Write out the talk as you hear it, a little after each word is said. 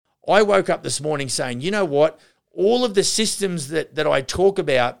I woke up this morning saying, you know what? All of the systems that I talk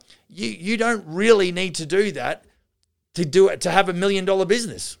about, you don't really need to do that to have $1 million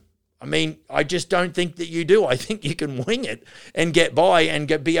business. I mean, I just don't think that you do. I think you can wing it and get by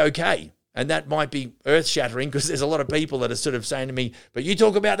and be okay. And that might be earth-shattering because there's a lot of people that are sort of saying to me, but you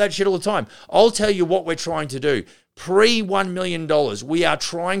talk about that shit all the time. I'll tell you what we're trying to do. Pre-$1 million, we are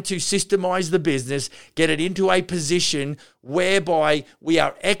trying to systemize the business, get it into a position whereby we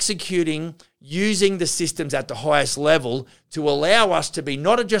are executing using the systems at the highest level to allow us to be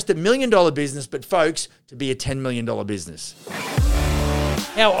not just $1 million business, but folks, to be a $10 million business.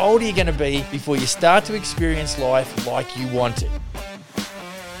 How old are you going to be before you start to experience life like you want it?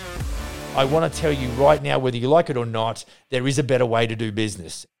 I want to tell you right now, whether you like it or not, there is a better way to do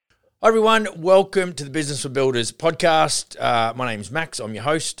business. Hi everyone, welcome to the Business for Builders podcast. My name's Max, I'm your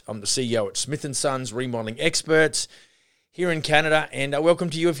host. I'm the CEO at Smith & Sons Remodeling Experts here in Canada, and welcome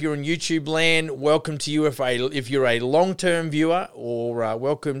to you if you're in YouTube land. Welcome to you if you're a long-term viewer, or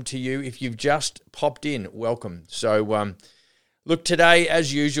welcome to you if you've just popped in. Welcome. So, look, today,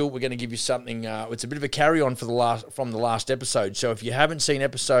 as usual, we're going to give you something. It's a bit of a carry-on from the last episode. So if you haven't seen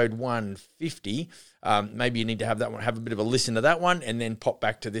episode 150, maybe you need to have that one, have a bit of a listen to that one, and then pop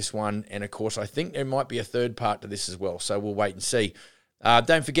back to this one. And of course, I think there might be a third part to this as well. So we'll wait and see.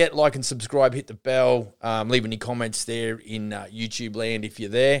 Don't forget, like and subscribe, hit the bell, leave any comments there in YouTube land if you're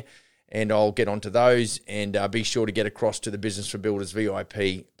there, and I'll get onto those. And be sure to get across to the Business for Builders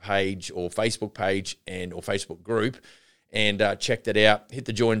VIP page or Facebook page or Facebook group. And check that out. Hit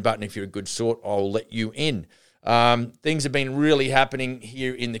the join button if you're a good sort. I'll let you in. Things have been really happening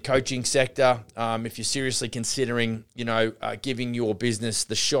here in the coaching sector. If you're seriously considering, giving your business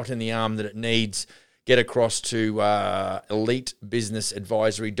the shot in the arm that it needs, get across to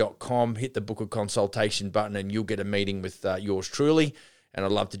elitebusinessadvisory.com. Hit the book a consultation button, and you'll get a meeting with yours truly. And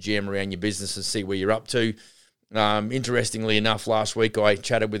I'd love to jam around your business and see where you're up to. Interestingly enough, last week I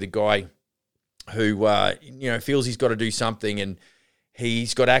chatted with a guy who feels he's got to do something, and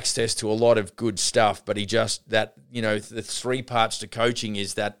he's got access to a lot of good stuff, but the three parts to coaching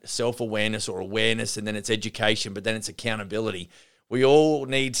is that self-awareness or awareness, and then it's education, but then it's accountability. We all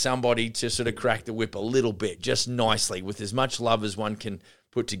need somebody to sort of crack the whip a little bit, just nicely, with as much love as one can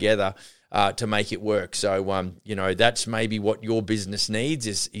put together to make it work. So, that's maybe what your business needs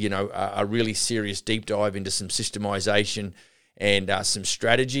is, a really serious deep dive into some systemization and some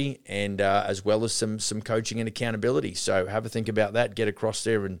strategy, and as well as some coaching and accountability. So have a think about that. Get across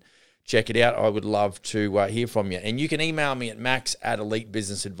there and check it out. I would love to hear from you. And you can email me at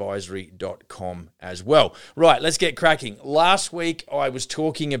max@elitebusinessadvisory.com as well. Right, let's get cracking. Last week I was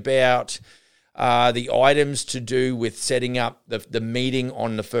talking about the items to do with setting up the meeting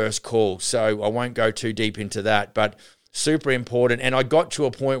on the first call. So I won't go too deep into that, but super important. And I got to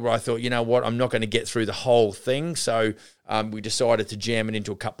a point where I thought, you know what, I'm not going to get through the whole thing. So we decided to jam it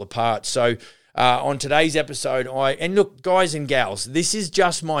into a couple of parts. So on today's episode, and look, guys and gals, this is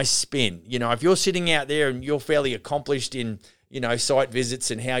just my spin. If you're sitting out there and you're fairly accomplished in, site visits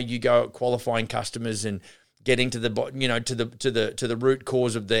and how you go at qualifying customers and getting to the, to the root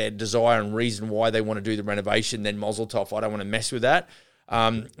cause of their desire and reason why they want to do the renovation, then mazel tov. I don't want to mess with that.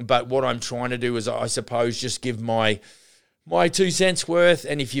 But what I'm trying to do is, I suppose, just give my 2 cents worth.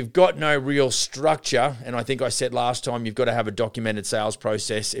 And if you've got no real structure, and I think I said last time, you've got to have a documented sales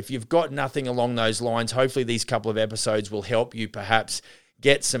process. If you've got nothing along those lines, hopefully these couple of episodes will help you perhaps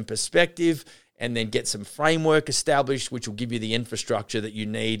get some perspective and then get some framework established, which will give you the infrastructure that you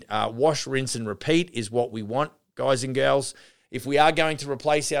need. Wash, rinse, and repeat is what we want, guys and girls. If we are going to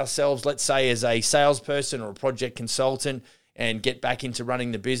replace ourselves, let's say as a salesperson or a project consultant, and get back into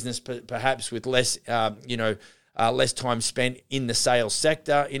running the business, perhaps with less time spent in the sales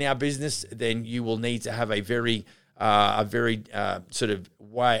sector in our business, then you will need to have a very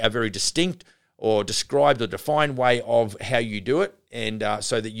distinct or described or defined way of how you do it, and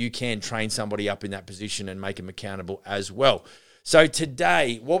so that you can train somebody up in that position and make them accountable as well. So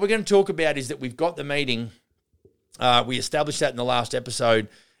today, what we're going to talk about is that we've got the meeting. We established that in the last episode.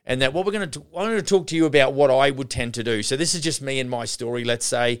 And that I'm going to talk to you about what I would tend to do. So this is just me and my story. Let's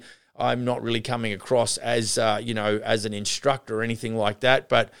say I'm not really coming across as as an instructor or anything like that,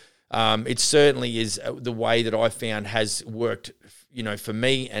 but it certainly is the way that I found has worked, for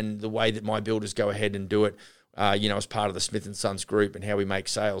me, and the way that my builders go ahead and do it, as part of the Smith & Sons group and how we make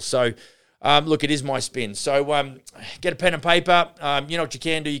sales. So look, it is my spin. So get a pen and paper. You know what you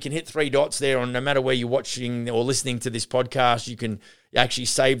can do? You can hit 3 dots there on no matter where you're watching or listening to this podcast. You can actually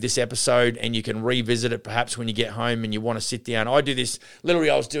save this episode and you can revisit it perhaps when you get home and you want to sit down. I do this, literally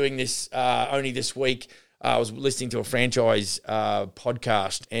I was doing this only this week. I was listening to a franchise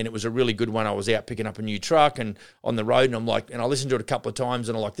podcast, and it was a really good one. I was out picking up a new truck and on the road, and I'm like, and I listened to it a couple of times,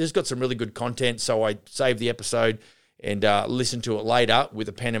 and I'm like, this has got some really good content. So I saved the episode and listened to it later with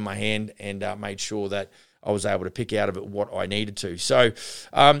a pen in my hand, and made sure that I was able to pick out of it what I needed to. So,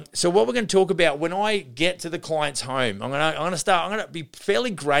 so what we're going to talk about when I get to the client's home, I'm going to be fairly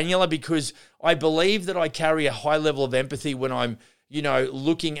granular, because I believe that I carry a high level of empathy when I'm,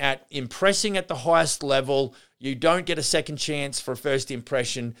 looking at impressing at the highest level. You don't get a second chance for a first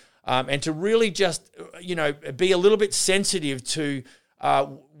impression, and to really just, be a little bit sensitive to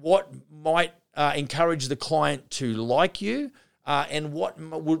what might encourage the client to like you. And what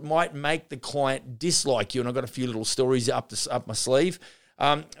might make the client dislike you. And I've got a few little stories up my sleeve.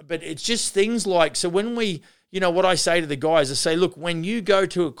 But it's just things like, so when we, what I say to the guys, I say, look, when you go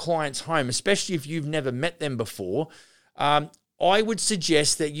to a client's home, especially if you've never met them before, I would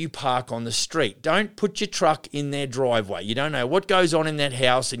suggest that you park on the street. Don't put your truck in their driveway. You don't know what goes on in that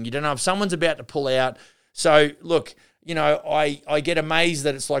house, and you don't know if someone's about to pull out. So look, I get amazed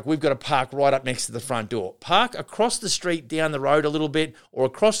that it's like we've got to park right up next to the front door. Park across the street, down the road a little bit, or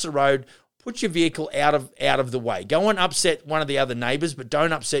across the road. Put your vehicle out of the way. Go and upset one of the other neighbours, but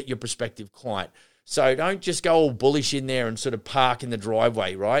don't upset your prospective client. So don't just go all bullish in there and sort of park in the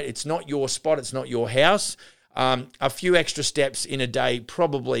driveway, right? It's not your spot. It's not your house. A few extra steps in a day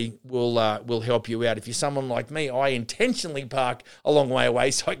probably will help you out. If you're someone like me, I intentionally park a long way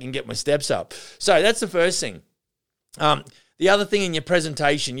away so I can get my steps up. So that's the first thing. The other thing in your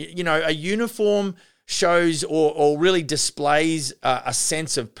presentation, a uniform shows or really displays a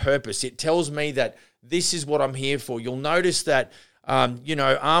sense of purpose. It tells me that this is what I'm here for. You'll notice that,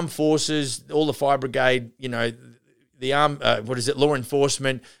 armed forces, all the fire brigade, the law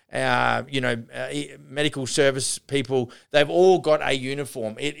enforcement, medical service people, they've all got a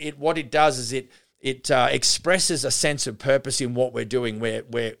uniform. What it does is it expresses a sense of purpose in what we're doing.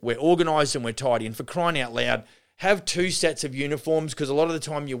 We're organised and we're tidy. And for crying out loud, have two sets of uniforms, because a lot of the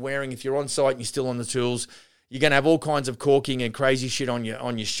time you're wearing, if you're on site and you're still on the tools, you're going to have all kinds of caulking and crazy shit on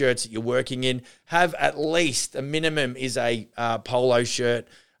your shirts that you're working in. Have at least a minimum is a polo shirt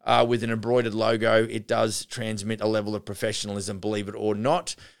with an embroidered logo. It does transmit a level of professionalism, believe it or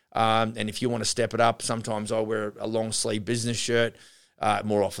not. And if you want to step it up, sometimes I wear a long sleeve business shirt.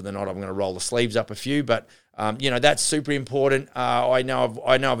 More often than not, I'm going to roll the sleeves up a few, but that's super important. I know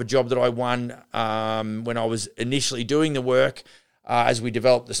of a job that I won when I was initially doing the work as we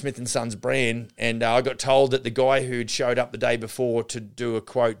developed the Smith & Sons brand, and I got told that the guy who'd showed up the day before to do a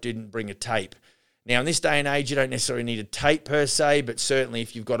quote didn't bring a tape. Now, in this day and age, you don't necessarily need a tape per se, but certainly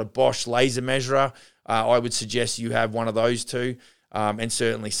if you've got a Bosch laser measurer, I would suggest you have one of those two, and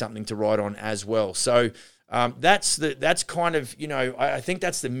certainly something to write on as well. So that's kind of, I think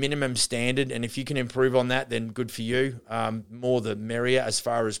that's the minimum standard. And if you can improve on that, then good for you. More the merrier as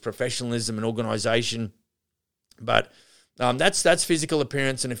far as professionalism and organisation. But that's physical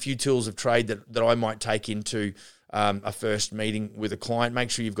appearance and a few tools of trade that I might take into a first meeting with a client. Make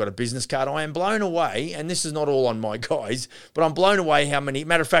sure you've got a business card. I am blown away, and this is not all on my guys, but I'm blown away how many.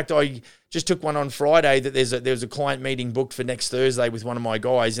 Matter of fact, I just took one on Friday that there's a client meeting booked for next Thursday with one of my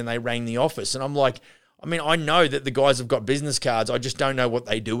guys, and they rang the office, and I'm like, I know that the guys have got business cards. I just don't know what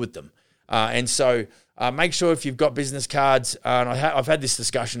they do with them. And so make sure if you've got business cards, and I've had this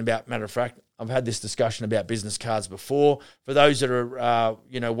discussion about, matter of fact, I've had this discussion about business cards before. For those that are,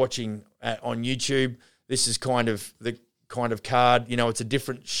 watching on YouTube, this is kind of the kind of card. It's a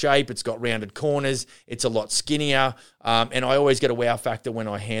different shape. It's got rounded corners. It's a lot skinnier. And I always get a wow factor when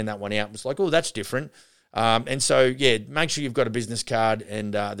I hand that one out. It's like, oh, that's different. And so, yeah, make sure you've got a business card,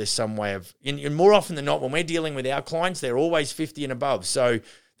 and there's some way of, and more often than not, when we're dealing with our clients, they're always 50 and above. So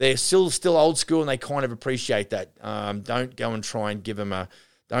they're still old school, and they kind of appreciate that. Don't go and try and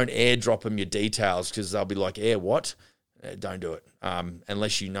don't airdrop them your details, because they'll be like, what? Don't do it,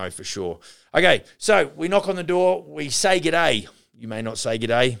 unless you know for sure. Okay, so we knock on the door, we say g'day. You may not say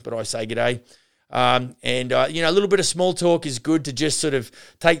g'day, but I say g'day. A little bit of small talk is good to just sort of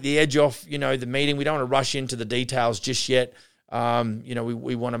take the edge off, the meeting. We don't want to rush into the details just yet.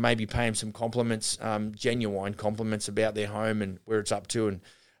 We want to maybe pay them some compliments, genuine compliments about their home and where it's up to, and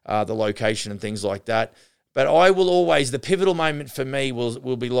the location and things like that. But I will always, the pivotal moment for me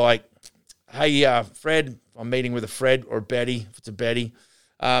will be like, hey, Fred, I'm meeting with a Fred or a Betty, if it's a Betty.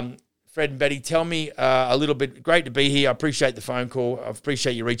 Fred and Betty, tell me a little bit. Great to be here. I appreciate the phone call. I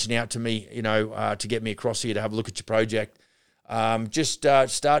appreciate you reaching out to me, to get me across here to have a look at your project. Just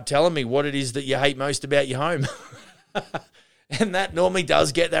start telling me what it is that you hate most about your home. And that normally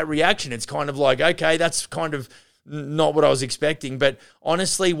does get that reaction. It's kind of like, okay, that's kind of not what I was expecting. But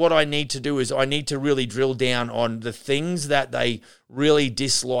honestly, what I need to do is I need to really drill down on the things that they really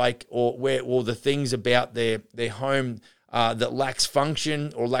dislike, or the things about their home that lacks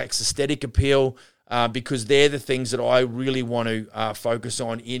function or lacks aesthetic appeal, because they're the things that I really want to focus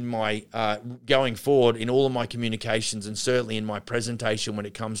on in my going forward in all of my communications, and certainly in my presentation when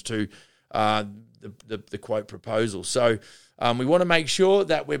it comes to the quote proposal. So we want to make sure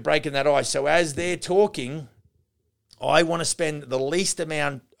that we're breaking that ice. So as they're talking, I want to spend the least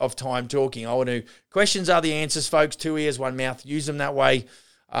amount of time talking. Questions are the answers, folks. 2 ears, 1 mouth. Use them that way.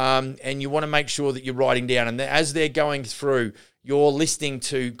 And you want to make sure that you're writing down. And as they're going through, you're listening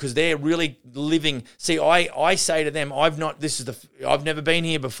to, because they're really living. See, I say to them, I've never been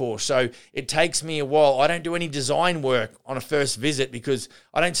here before, so it takes me a while. I don't do any design work on a first visit, because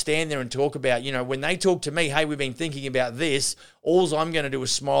I don't stand there and talk about, when they talk to me, hey, we've been thinking about this, all I'm going to do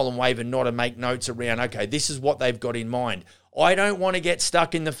is smile and wave and nod and make notes around, okay, this is what they've got in mind. I don't want to get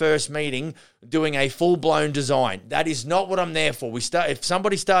stuck in the first meeting doing a full-blown design. That is not what I'm there for. If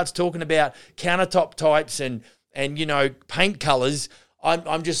somebody starts talking about countertop types and paint colors,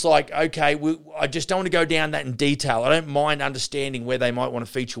 I'm just like, okay, I just don't want to go down that in detail. I don't mind understanding where they might want a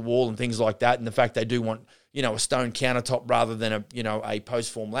feature wall and things like that, and the fact they do want, a stone countertop rather than a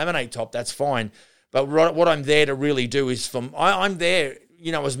post-form laminate top. That's fine. But what I'm there to really do is I'm there,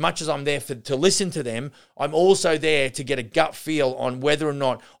 as much as I'm there to listen to them, I'm also there to get a gut feel on whether or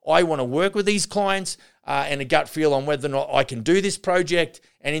not I want to work with these clients, and a gut feel on whether or not I can do this project.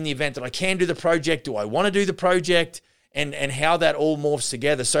 And in the event that I can do the project, do I want to do the project, and how that all morphs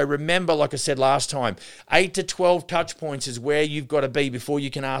together. So remember, like I said last time, 8 to 12 touch points is where you've got to be before you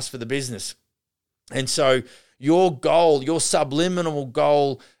can ask for the business. And so your goal, your subliminal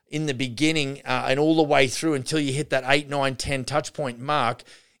goal in the beginning and all the way through until you hit that 8, 9, 10 touch point mark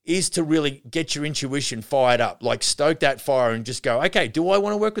is to really get your intuition fired up, like stoke that fire and just go, okay, do I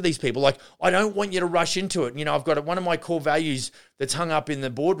want to work with these people? Like, I don't want you to rush into it. I've got one of my core values that's hung up in the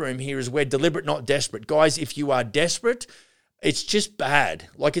boardroom here is we're deliberate, not desperate. Guys, if you are desperate, it's just bad.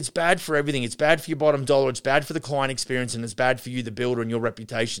 Like, it's bad for everything. It's bad for your bottom dollar. It's bad for the client experience, and it's bad for you, the builder, and your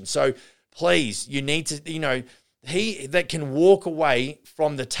reputation. So please, you need to, he that can walk away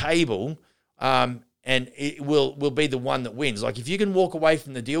from the table, and it will be the one that wins. Like, if you can walk away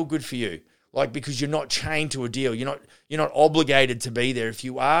from the deal, good for you. Like, because you're not chained to a deal. You're not obligated to be there. If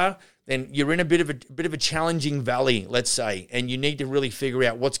you are, then you're in a bit of a challenging valley, let's say, and you need to really figure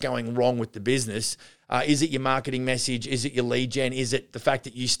out what's going wrong with the business. Is it your marketing message? Is it your lead gen? Is it the fact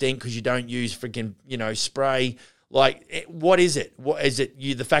that you stink because you don't use freaking, spray? Like, what is it? What is it?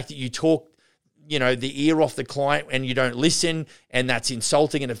 The fact that you talk the ear off the client and you don't listen, and that's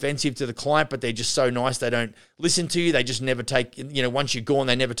insulting and offensive to the client, but they're just so nice they don't listen to you. They just never take, once you're gone,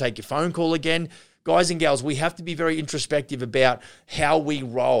 they never take your phone call again. Guys and gals, we have to be very introspective about how we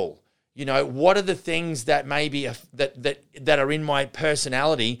roll. What are the things that maybe that are in my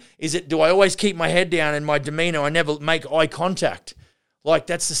personality? Do I always keep my head down and my demeanor? I never make eye contact. Like,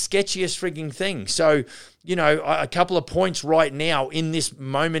 that's the sketchiest frigging thing. So, a couple of points right now in this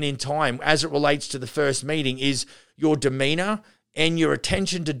moment in time as it relates to the first meeting is your demeanor and your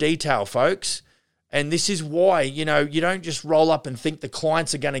attention to detail, folks. And this is why, you don't just roll up and think the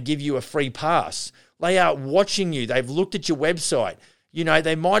clients are going to give you a free pass. They are watching you. They've looked at your website.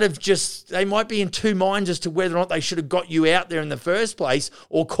 They might be in two minds as to whether or not they should have got you out there in the first place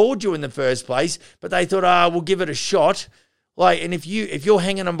or called you in the first place, but they thought, we'll give it a shot. Like, and if you're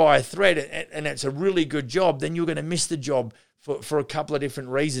hanging on by a thread and it's a really good job, then you're going to miss the job for a couple of different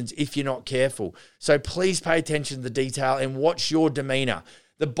reasons if you're not careful. So please pay attention to the detail and watch your demeanor.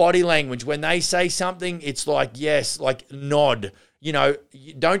 The body language, when they say something, it's like, yes, like nod.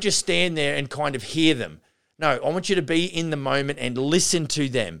 Don't just stand there and kind of hear them. No, I want you to be in the moment and listen to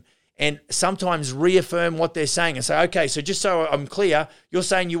them, and sometimes reaffirm what they're saying and say, okay, so just so I'm clear, you're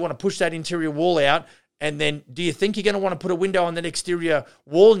saying you want to push that interior wall out. And then do you think you're going to want to put a window on that exterior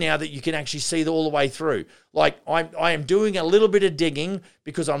wall now that you can actually see all the way through? Like, I am doing a little bit of digging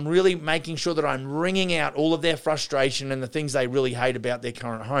because I'm really making sure that I'm wringing out all of their frustration and the things they really hate about their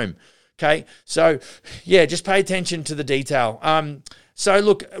current home. Okay, so yeah, just pay attention to the detail. So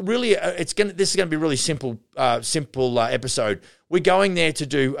look, really, this is going to be a really simple episode. We're going there to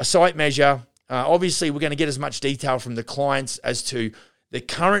do a site measure. Obviously, we're going to get as much detail from the clients as to the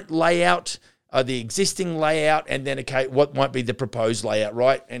current layout, the existing layout, and then what might be the proposed layout,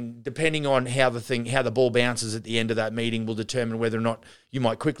 right? And depending on how the ball bounces at the end of that meeting will determine whether or not you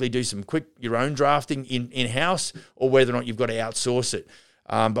might quickly do your own drafting in-house or whether or not you've got to outsource it.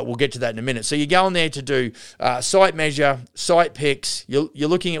 But we'll get to that in a minute. So you're going there to do site measure, site picks. You're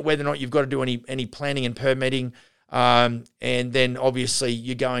looking at whether or not you've got to do any planning and permitting. And then obviously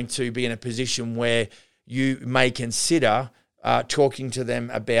you're going to be in a position where you may consider talking to them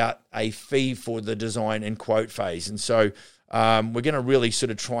about a fee for the design and quote phase. And so we're going to really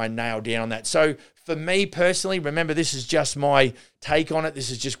sort of try and nail down that. So for me personally, remember, this is just my take on it. This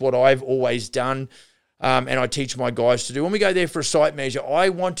is just what I've always done. And I teach my guys to do. When we go there for a site measure, I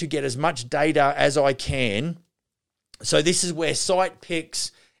want to get as much data as I can. So this is where site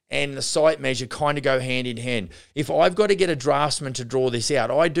pics and the site measure kind of go hand in hand. If I've got to get a draftsman to draw this out,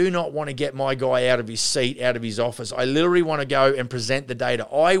 I do not want to get my guy out of his seat, out of his office. I literally want to go and present the data.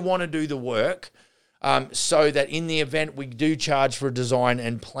 I want to do the work so that in the event we do charge for a design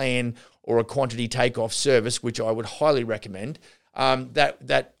and plan or a quantity takeoff service, which I would highly recommend,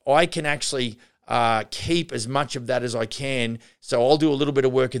 that I can actually keep as much of that as I can. So I'll do a little bit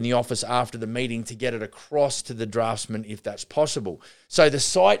of work in the office after the meeting to get it across to the draftsman if that's possible. So the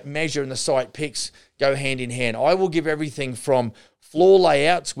site measure and the site pics go hand in hand. I will give everything from floor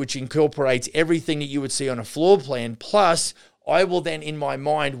layouts, which incorporates everything that you would see on a floor plan, plus I will then in my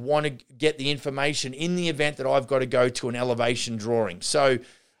mind want to get the information in the event that I've got to go to an elevation drawing. So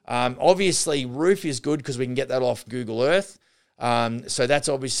obviously roof is good because we can get that off Google Earth. So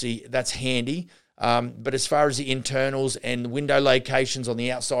that's handy. But as far as the internals and the window locations on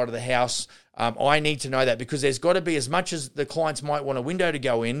the outside of the house, I need to know that because there's got to be, as much as the clients might want a window to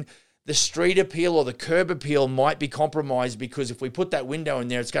go in, the street appeal or the curb appeal might be compromised because if we put that window in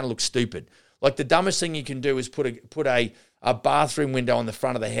there, it's going to look stupid. Like the dumbest thing you can do is put a bathroom window on the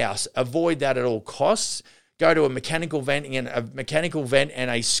front of the house. Avoid that at all costs. Go to a mechanical vent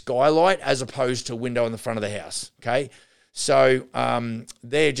and a skylight as opposed to a window in the front of the house. Okay. So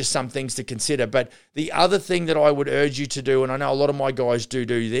they're just some things to consider. But the other thing that I would urge you to do, and I know a lot of my guys do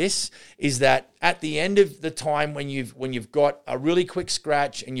this, is that at the end of the time when you've got a really quick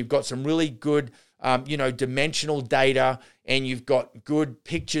scratch and you've got some really good dimensional data and you've got good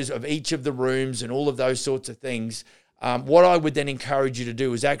pictures of each of the rooms and all of those sorts of things, what I would then encourage you to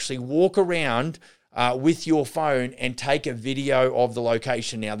do is actually walk around with your phone and take a video of the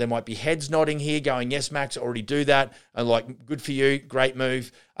location. Now, there might be heads nodding here going, yes, Max, I already do that. And like, good for you, great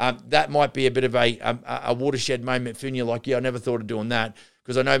move. That might be a bit of a watershed moment for you. You're like, yeah, I never thought of doing that.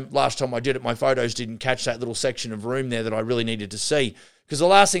 Because I know last time I did it, my photos didn't catch that little section of room there that I really needed to see. Because the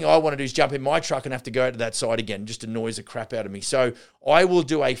last thing I want to do is jump in my truck and have to go to that site again. Just annoys the crap out of me. So I will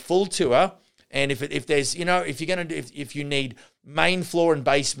do a full tour. And if there's, if you need main floor and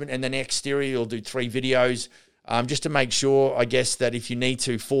basement and then exterior, you'll do 3 videos just to make sure, I guess, that if you need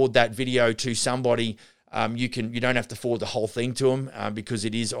to forward that video to somebody, you don't have to forward the whole thing to them because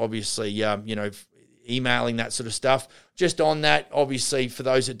it is obviously, emailing, that sort of stuff. Just on that, obviously, for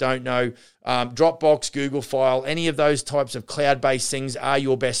those that don't know, Dropbox, Google File, any of those types of cloud-based things are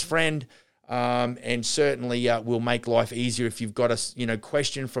your best friend. And certainly will make life easier if you've got a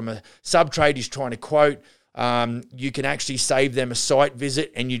question from a sub-trade who's trying to quote. You can actually save them a site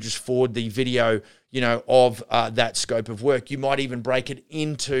visit and you just forward the video, of that scope of work. You might even break it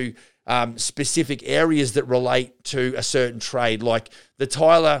into specific areas that relate to a certain trade. Like the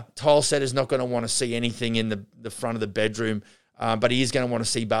tile setter is not going to want to see anything in the front of the bedroom, but he is going to want to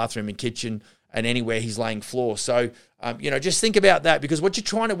see bathroom and kitchen and anywhere he's laying floor. So, just think about that because what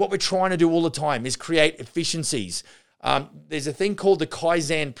we're trying to do all the time is create efficiencies. There's a thing called the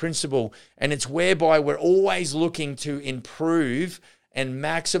Kaizen principle, and it's whereby we're always looking to improve and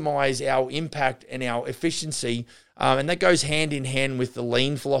maximize our impact and our efficiency. And that goes hand in hand with the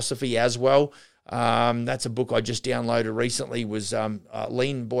lean philosophy as well. That's a book I just downloaded recently, was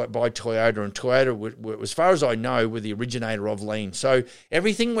Lean by Toyota, and Toyota, as far as I know, were the originator of lean. So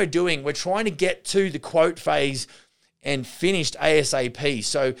everything we're doing, we're trying to get to the quote phase and finished ASAP.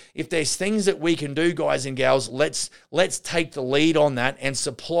 So if there's things that we can do, guys and gals, let's take the lead on that and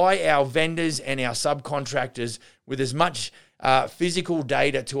supply our vendors and our subcontractors with as much physical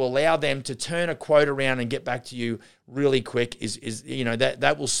data to allow them to turn a quote around and get back to you really quick is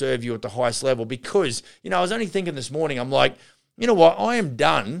that will serve you at the highest level. Because, I was only thinking this morning, I'm like, you know what, I am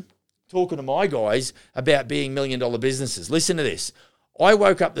done talking to my guys about being $1 million businesses. Listen to this. I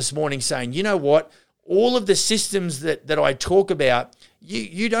woke up this morning saying, you know what, all of the systems that I talk about,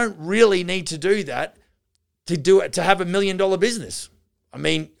 you don't really need to do that to have $1 million business. I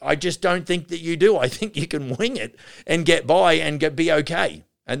mean, I just don't think that you do. I think you can wing it and get by and be okay.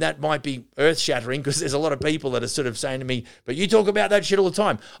 And that might be earth-shattering because there's a lot of people that are sort of saying to me, but you talk about that shit all the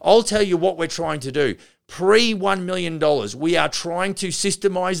time. I'll tell you what we're trying to do. Pre-$1 million, we are trying to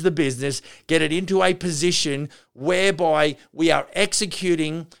systemize the business, get it into a position whereby we are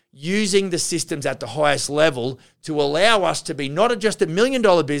executing using the systems at the highest level to allow us to be not just $1 million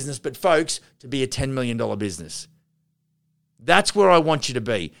business, but folks, to be a $10 million business. That's where I want you to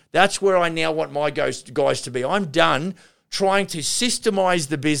be. That's where I now want my guys to be. I'm done trying to systemize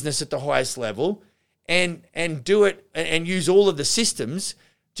the business at the highest level and do it and use all of the systems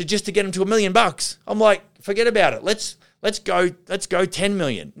to get them to $1 million. I'm like, forget about it. Let's go 10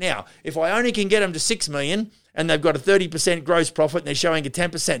 million. Now, if I only can get them to 6 million and they've got a 30% gross profit and they're showing a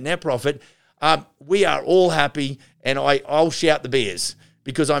 10% net profit, we are all happy, and I'll shout the beers,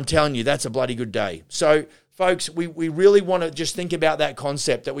 because I'm telling you, that's a bloody good day. So, folks, we really want to just think about that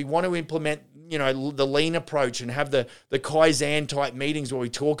concept, that we want to implement, the lean approach and have the Kaizen type meetings where we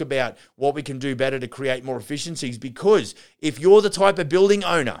talk about what we can do better to create more efficiencies. Because if you're the type of building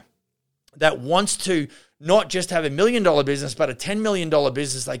owner that wants to not just have $1 million business, but a $10 million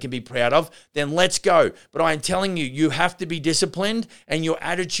business they can be proud of, then let's go. But I am telling you, you have to be disciplined, and your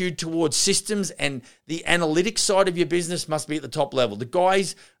attitude towards systems and the analytics side of your business must be at the top level. The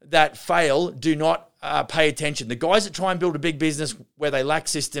guys that fail do not pay attention. The guys that try and build a big business where they lack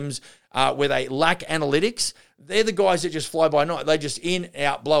systems, where they lack analytics, they're the guys that just fly by night. They just in,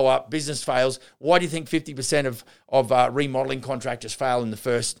 out, blow up, business fails. Why do you think 50% of remodeling contractors fail in the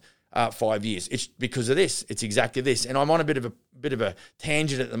first 5 years? It's because of this. It's exactly this. And I'm on a bit of a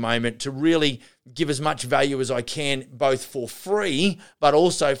tangent at the moment to really give as much value as I can, both for free, but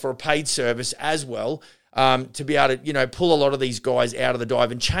also for a paid service as well, to be able to, pull a lot of these guys out of the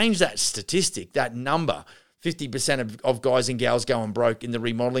dive and change that statistic, that number. 50% of guys and gals going broke in the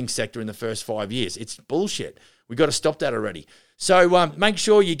remodeling sector in the first 5 years. It's bullshit. We've got to stop that already. So make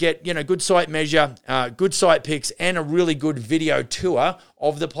sure you get, good site measure, good site pics, and a really good video tour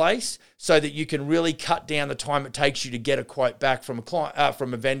of the place, so that you can really cut down the time it takes you to get a quote back from a client,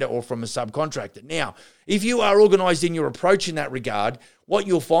 from a vendor or from a subcontractor. Now, if you are organized in your approach in that regard, what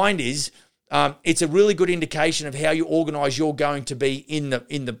you'll find is it's a really good indication of how you organize you're going to be in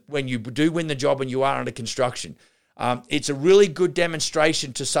the when you do win the job and you are under construction. It's a really good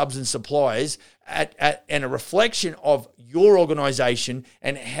demonstration to subs and suppliers and a reflection of your organization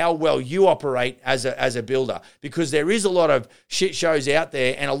and how well you operate as a builder, because there is a lot of shit shows out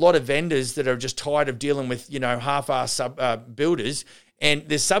there and a lot of vendors that are just tired of dealing with, half-assed builders. And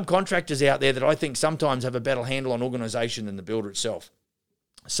there's subcontractors out there that I think sometimes have a better handle on organization than the builder itself.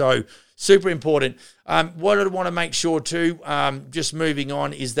 So super important. What I want to make sure too, just moving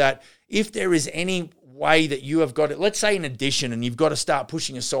on, is that if there is any way that you have got it, let's say an addition, and you've got to start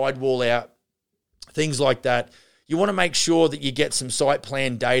pushing a sidewall out, things like that, you want to make sure that you get some site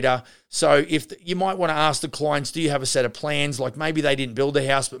plan data. So you might want to ask the clients, do you have a set of plans? Like maybe they didn't build the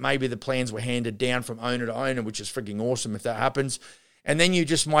house, but maybe the plans were handed down from owner to owner, which is freaking awesome if that happens. And then you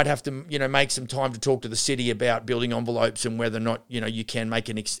just might have to, make some time to talk to the city about building envelopes and whether or not, you can make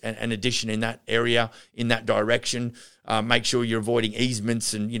an addition in that area, in that direction. Make sure you're avoiding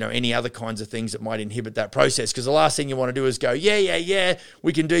easements and, any other kinds of things that might inhibit that process. Because the last thing you want to do is go, yeah,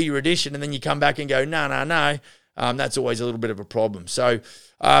 we can do your addition. And then you come back and go, no. That's always a little bit of a problem. So,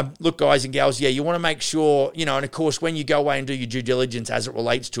 look, guys and gals, you want to make sure, and of course, when you go away and do your due diligence as it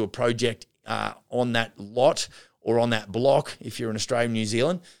relates to a project on that lot, or on that block, if you're in Australia and New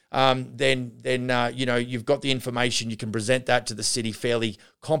Zealand, then you've got the information. You can present that to the city fairly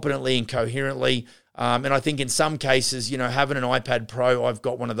competently and coherently. And I think in some cases, having an iPad Pro, I've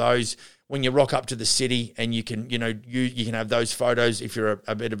got one of those. When you rock up to the city, and you can, you can have those photos. If you're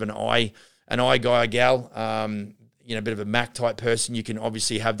a bit of an eye guy or gal, a bit of a Mac type person, you can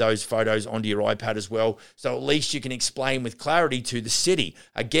obviously have those photos onto your iPad as well. So at least you can explain with clarity to the city.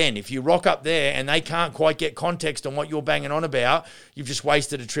 Again, if you rock up there and they can't quite get context on what you're banging on about, you've just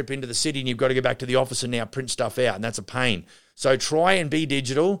wasted a trip into the city and you've got to go back to the office and now print stuff out, and that's a pain. So try and be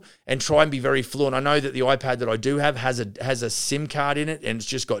digital and try and be very fluent. I know that the iPad that I do have has a SIM card in it, and it's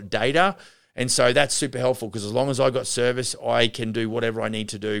just got data. And so that's super helpful, because as long as I got service, I can do whatever I need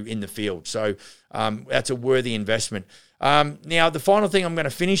to do in the field. So that's a worthy investment. Now, the final thing I'm going to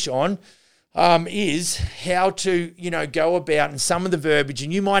finish on is how to, go about, and some of the verbiage,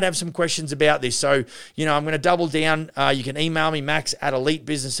 and you might have some questions about this. So, I'm going to double down. You can email me,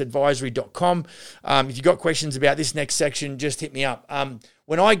 max@elitebusinessadvisory.com. If you've got questions about this next section, just hit me up.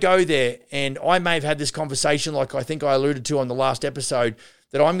 When I go there, and I may have had this conversation like I think I alluded to on the last episode,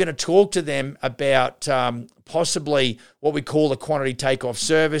 that I'm going to talk to them about possibly what we call a quantity takeoff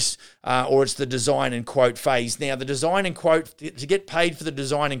service, or it's the design and quote phase. Now, the design and quote, to get paid for the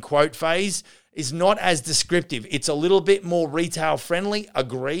design and quote phase is not as descriptive. It's a little bit more retail friendly,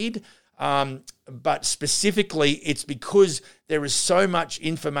 agreed. But specifically, it's because there is so much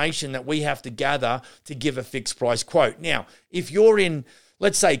information that we have to gather to give a fixed price quote. Now, if you're in,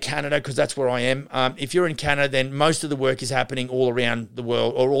 let's say Canada, because that's where I am. If you're in Canada, then most of the work is happening all around the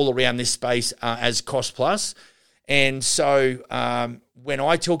world, or all around this space as cost plus. And so when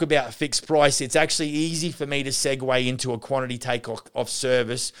I talk about fixed price, it's actually easy for me to segue into a quantity take-off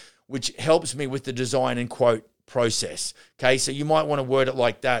service, which helps me with the design and quote process. Okay, so you might want to word it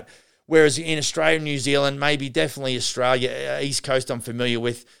like that. Whereas in Australia and New Zealand, maybe definitely Australia, East Coast I'm familiar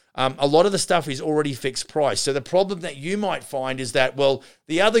with, a lot of the stuff is already fixed price. So the problem that you might find is that, well,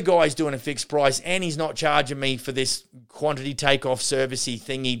 the other guy's doing a fixed price and he's not charging me for this quantity takeoff servicey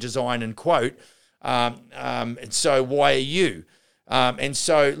thingy design and quote. So why are you? And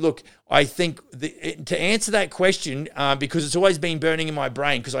so, look, I think to answer that question, because it's always been burning in my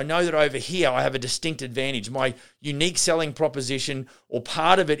brain, because I know that over here I have a distinct advantage. My unique selling proposition, or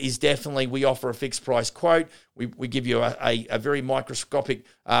part of it, is definitely we offer a fixed price quote. We give you a very microscopic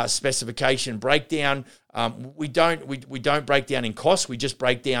specification breakdown. We don't break down in costs. We just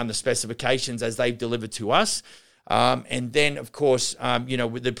break down the specifications as they've delivered to us. And then, of course,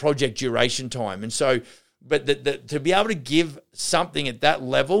 with the project duration time. And so, but to be able to give something at that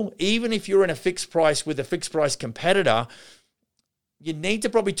level, even if you're in a fixed price with a fixed price competitor, you need to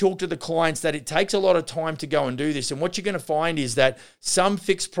probably talk to the clients that it takes a lot of time to go and do this. And what you're going to find is that some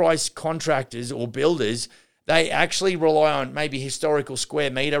fixed price contractors or builders, they actually rely on maybe historical square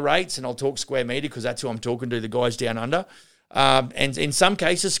meter rates. And I'll talk square meter because that's who I'm talking to, the guys down under. And in some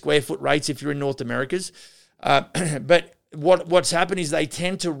cases, square foot rates if you're in North America's. But what's happened is they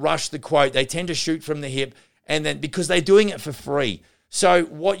tend to rush the quote. They tend to shoot from the hip, and then because they're doing it for free. So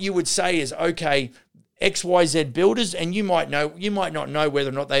what you would say is, okay, XYZ builders, and you might not know whether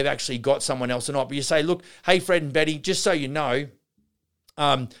or not they've actually got someone else or not, but you say, look, hey, Fred and Betty, just so you know,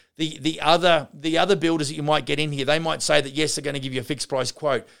 the other builders that you might get in here, they might say that, yes, they're going to give you a fixed price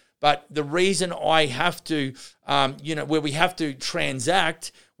quote. But the reason I have to, where we have to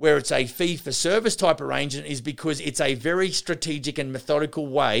transact, where it's a fee-for-service type arrangement, is because it's a very strategic and methodical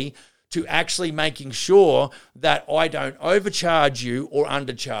way to actually making sure that I don't overcharge you or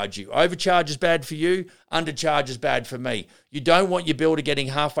undercharge you. Overcharge is bad for you, undercharge is bad for me. You don't want your builder getting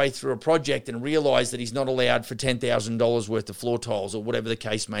halfway through a project and realize that he's not allowed for $10,000 worth of floor tiles or whatever the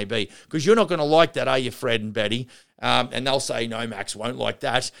case may be, because you're not going to like that, are you, Fred and Betty? And they'll say, no, Max won't like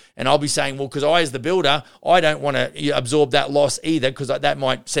that. And I'll be saying, well, because I, as the builder, I don't want to absorb that loss either, because that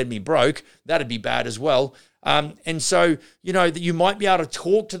might send me broke. That'd be bad as well. And so, you might be able to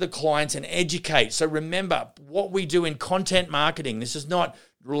talk to the clients and educate. So remember, what we do in content marketing, this is not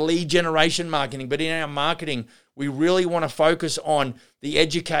lead generation marketing, but in our marketing, we really want to focus on the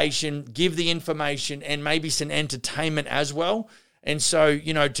education, give the information, and maybe some entertainment as well. And so,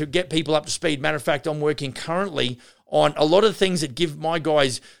 to get people up to speed. Matter of fact, I'm working currently on a lot of things that give my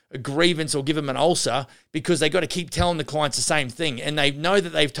guys a grievance or give them an ulcer, because they got to keep telling the clients the same thing. And they know that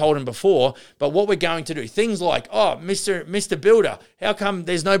they've told them before, but what we're going to do, things like, oh, Mr. Builder, how come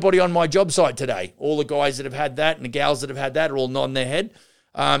there's nobody on my job site today? All the guys that have had that and the gals that have had that are all nodding their head.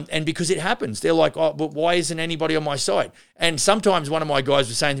 And because it happens, they're like, oh, but why isn't anybody on my site? And sometimes one of my guys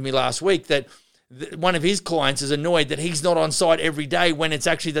was saying to me last week that one of his clients is annoyed that he's not on site every day when it's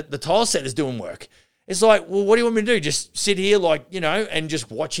actually that the tile set is doing work. It's like, well, what do you want me to do? Just sit here and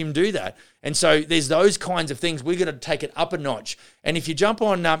just watch him do that. And so there's those kinds of things. We're going to take it up a notch. And if you jump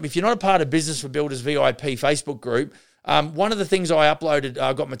on, if you're not a part of Business for Builders VIP Facebook group, one of the things I uploaded,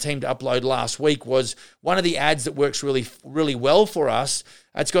 got my team to upload last week, was one of the ads that works really, really well for us.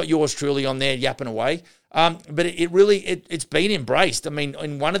 It's got yours truly on there yapping away. But it's been embraced. I mean,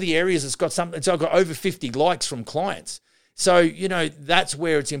 in one of the areas, it's got over 50 likes from clients. So, that's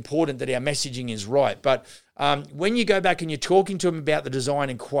where it's important that our messaging is right. But when you go back and you're talking to them about the design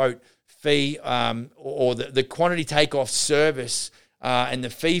and quote fee, or the quantity takeoff service, and the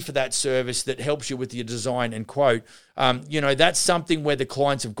fee for that service that helps you with your design and quote, that's something where the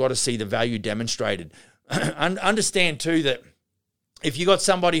clients have got to see the value demonstrated. Understand too that if you got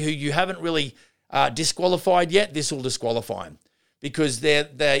somebody who you haven't really disqualified yet, this will disqualify them, because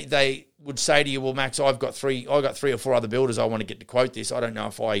they would say to you, well, Max, I've got three or four other builders I want to get to quote this. I don't know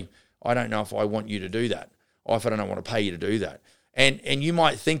if I want you to do that, or if I don't want to pay you to do that. And you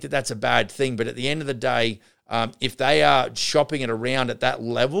might think that that's a bad thing, but at the end of the day, if they are shopping it around at that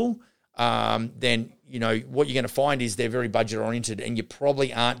level, then what you're going to find is they're very budget oriented, and you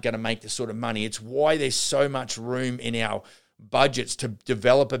probably aren't going to make the sort of money. It's why there's so much room in our budgets to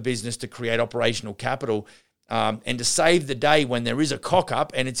develop a business, to create operational capital, and to save the day when there is a cock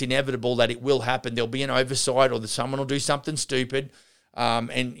up, and it's inevitable that it will happen. There'll be an oversight, or someone will do something stupid.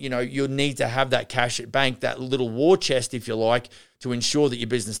 And you'll need to have that cash at bank, that little war chest, if you like, to ensure that your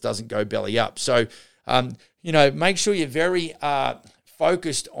business doesn't go belly up. So, make sure you're very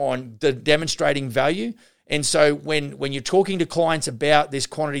focused on the demonstrating value. And so when you're talking to clients about this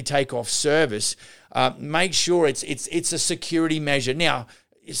quantity takeoff service, make sure it's a security measure. Now,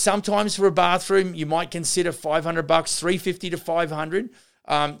 sometimes for a bathroom, you might consider $500, $350 to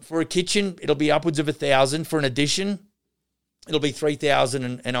 $500. For a kitchen, it'll be upwards of $1,000. For an addition, it'll be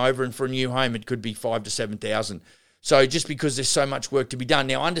 $3,000 and over. And for a new home, it could be $5,000 to $7,000. So just because there's so much work to be done.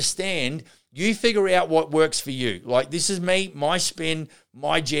 Now, understand, you figure out what works for you. Like, this is me, my spin,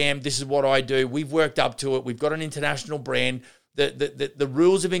 my jam. This is what I do. We've worked up to it. We've got an international brand. The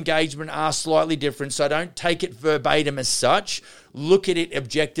rules of engagement are slightly different, so don't take it verbatim as such. Look at it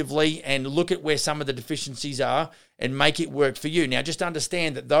objectively and look at where some of the deficiencies are and make it work for you. Now, just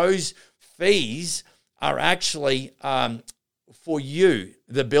understand that those fees are actually for you,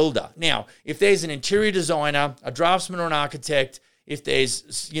 the builder. Now, if there's an interior designer, a draftsman or an architect, if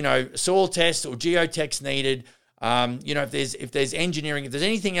there's, soil tests or geotechs needed, if there's engineering, if there's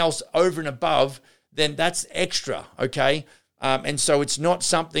anything else over and above, then that's extra, okay? And so it's not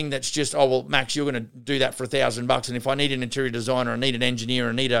something that's just, oh, well, Max, you're going to do that for $1,000. And if I need an interior designer, I need an engineer,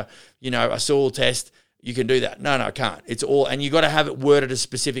 I need a soil test, you can do that. No, I can't. It's all, and you got to have it worded a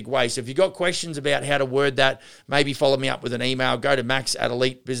specific way. So if you've got questions about how to word that, maybe follow me up with an email. Go to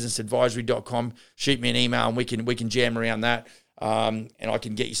max@elitebusinessadvisory.com, shoot me an email, and we can jam around that. And I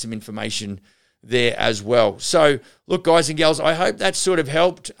can get you some information there as well. So look, guys and gals, I hope that sort of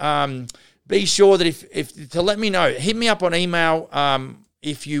helped. Be sure that if to let me know, hit me up on email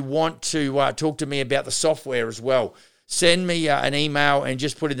if you want to talk to me about the software as well. Send me an email and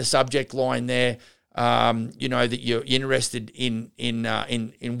just put in the subject line there, that you're interested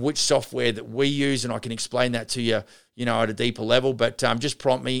in which software that we use, and I can explain that to you, at a deeper level. But just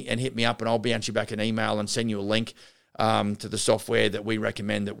prompt me and hit me up, and I'll bounce you back an email and send you a link to the software that we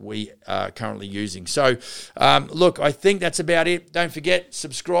recommend that we are currently using. So, look, I think that's about it. Don't forget,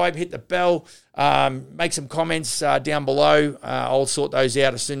 subscribe, hit the bell, make some comments down below. I'll sort those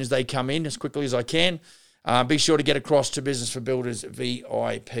out as soon as they come in, as quickly as I can. Be sure to get across to Business for Builders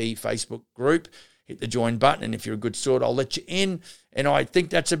VIP Facebook group. Hit the join button, and if you're a good sort, I'll let you in. And I think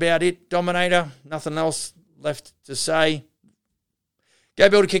that's about it, Dominator. Nothing else left to say. Go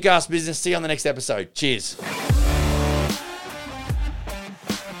build a kick-ass business. See you on the next episode. Cheers.